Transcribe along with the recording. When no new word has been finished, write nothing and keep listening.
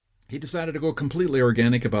He decided to go completely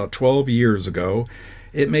organic about 12 years ago.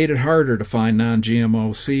 It made it harder to find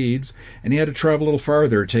non-GMO seeds, and he had to travel a little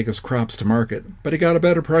farther to take his crops to market, but he got a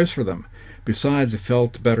better price for them. Besides, he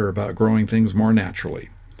felt better about growing things more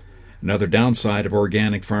naturally. Another downside of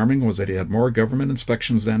organic farming was that he had more government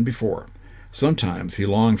inspections than before. Sometimes he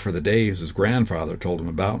longed for the days his grandfather told him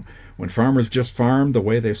about, when farmers just farmed the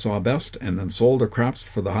way they saw best and then sold their crops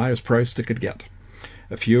for the highest price they could get.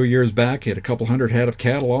 A few years back, he had a couple hundred head of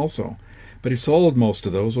cattle also, but he sold most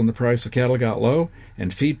of those when the price of cattle got low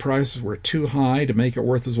and feed prices were too high to make it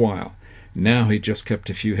worth his while. Now he just kept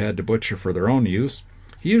a few head to butcher for their own use.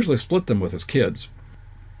 He usually split them with his kids.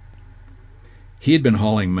 He had been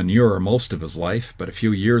hauling manure most of his life, but a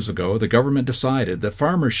few years ago the government decided that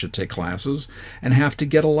farmers should take classes and have to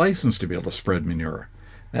get a license to be able to spread manure.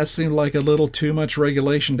 That seemed like a little too much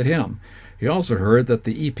regulation to him. He also heard that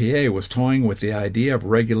the EPA was toying with the idea of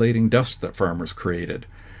regulating dust that farmers created.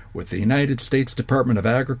 With the United States Department of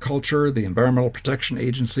Agriculture, the Environmental Protection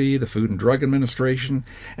Agency, the Food and Drug Administration,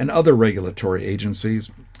 and other regulatory agencies,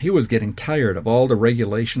 he was getting tired of all the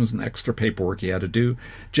regulations and extra paperwork he had to do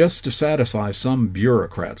just to satisfy some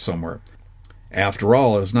bureaucrat somewhere. After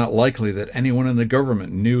all, it was not likely that anyone in the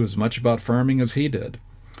government knew as much about farming as he did.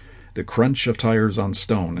 The crunch of tires on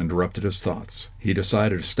stone interrupted his thoughts. He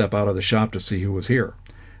decided to step out of the shop to see who was here.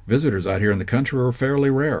 Visitors out here in the country were fairly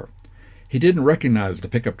rare. He didn't recognize the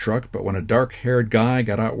pickup truck, but when a dark-haired guy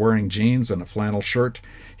got out wearing jeans and a flannel shirt,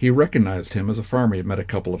 he recognized him as a farmer he had met a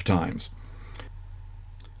couple of times.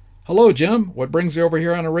 "Hello, Jim. What brings you over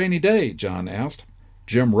here on a rainy day?" John asked.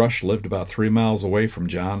 Jim Rush lived about 3 miles away from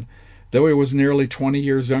John. Though he was nearly 20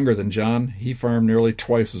 years younger than John, he farmed nearly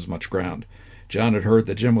twice as much ground. John had heard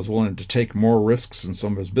that Jim was willing to take more risks in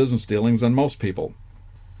some of his business dealings than most people.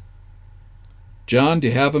 "John, do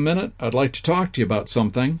you have a minute? I'd like to talk to you about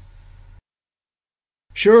something."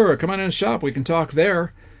 "Sure, come on in the shop. We can talk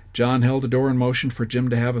there." John held the door and motioned for Jim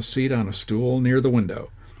to have a seat on a stool near the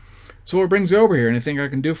window. "So what brings you over here? Anything I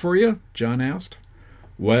can do for you?" John asked.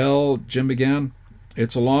 "Well," Jim began,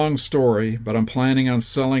 "it's a long story, but I'm planning on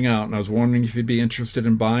selling out, and I was wondering if you'd be interested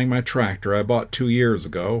in buying my tractor I bought 2 years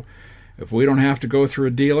ago. If we don't have to go through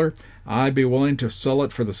a dealer, I'd be willing to sell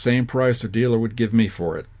it for the same price a dealer would give me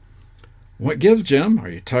for it." "What gives, Jim? Are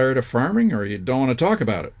you tired of farming, or you don't want to talk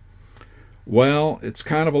about it?" "Well, it's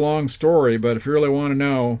kind of a long story, but if you really want to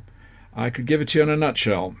know, I could give it to you in a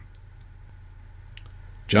nutshell."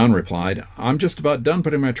 John replied, "I'm just about done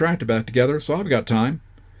putting my tractor back together, so I've got time."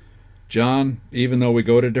 "John, even though we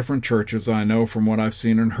go to different churches, I know from what I've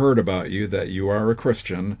seen and heard about you that you are a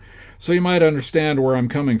Christian, so you might understand where I'm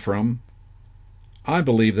coming from. I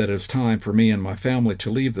believe that it's time for me and my family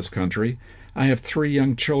to leave this country. I have 3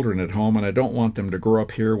 young children at home, and I don't want them to grow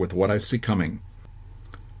up here with what I see coming."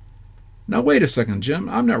 "Now, wait a second, Jim.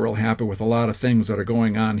 I'm not real happy with a lot of things that are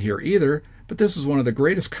going on here either, but this is one of the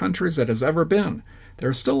greatest countries that has ever been. There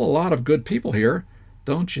are still a lot of good people here.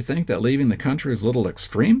 Don't you think that leaving the country is a little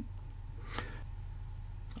extreme?"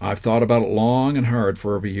 "I've thought about it long and hard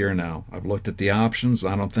for over a year now. I've looked at the options,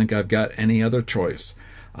 and I don't think I've got any other choice.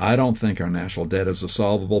 I don't think our national debt is a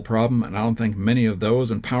solvable problem, and I don't think many of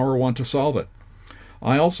those in power want to solve it.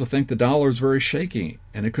 I also think the dollar is very shaky,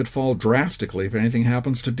 and it could fall drastically if anything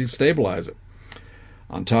happens to destabilize it.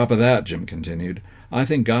 On top of that," Jim continued, "I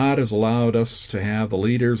think God has allowed us to have the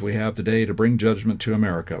leaders we have today to bring judgment to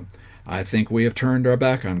America. I think we have turned our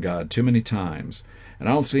back on God too many times, and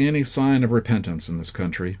I don't see any sign of repentance in this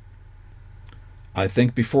country. I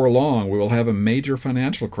think before long we will have a major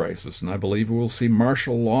financial crisis, and I believe we will see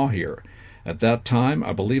martial law here. At that time,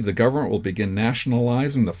 I believe the government will begin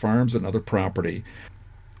nationalizing the farms and other property.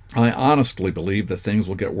 I honestly believe that things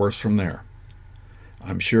will get worse from there.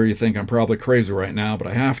 I'm sure you think I'm probably crazy right now, but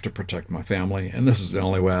I have to protect my family, and this is the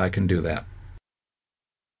only way I can do that."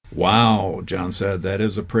 "Wow," John said, "that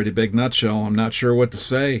is a pretty big nutshell. I'm not sure what to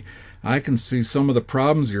say. I can see some of the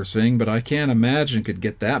problems you're seeing, but I can't imagine it could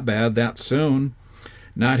get that bad that soon.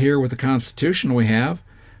 Not here with the Constitution we have,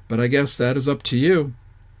 but I guess that is up to you.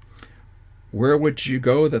 Where would you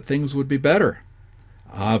go that things would be better?"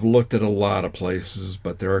 "I've looked at a lot of places,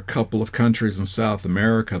 but there are a couple of countries in South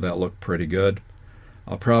America that look pretty good.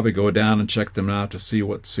 I'll probably go down and check them out to see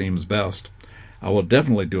what seems best. I will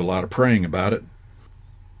definitely do a lot of praying about it."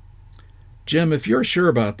 "Jim, if you're sure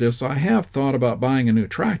about this, I have thought about buying a new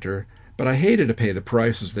tractor, but I hated to pay the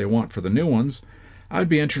prices they want for the new ones. I'd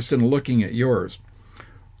be interested in looking at yours.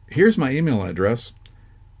 Here's my email address.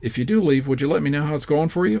 If you do leave, would you let me know how it's going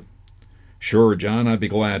for you?" "Sure, John, I'd be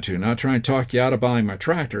glad to. Not trying to talk you out of buying my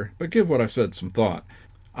tractor, but give what I said some thought.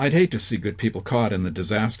 I'd hate to see good people caught in the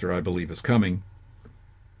disaster I believe is coming."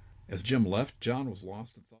 As Jim left, John was lost in thought.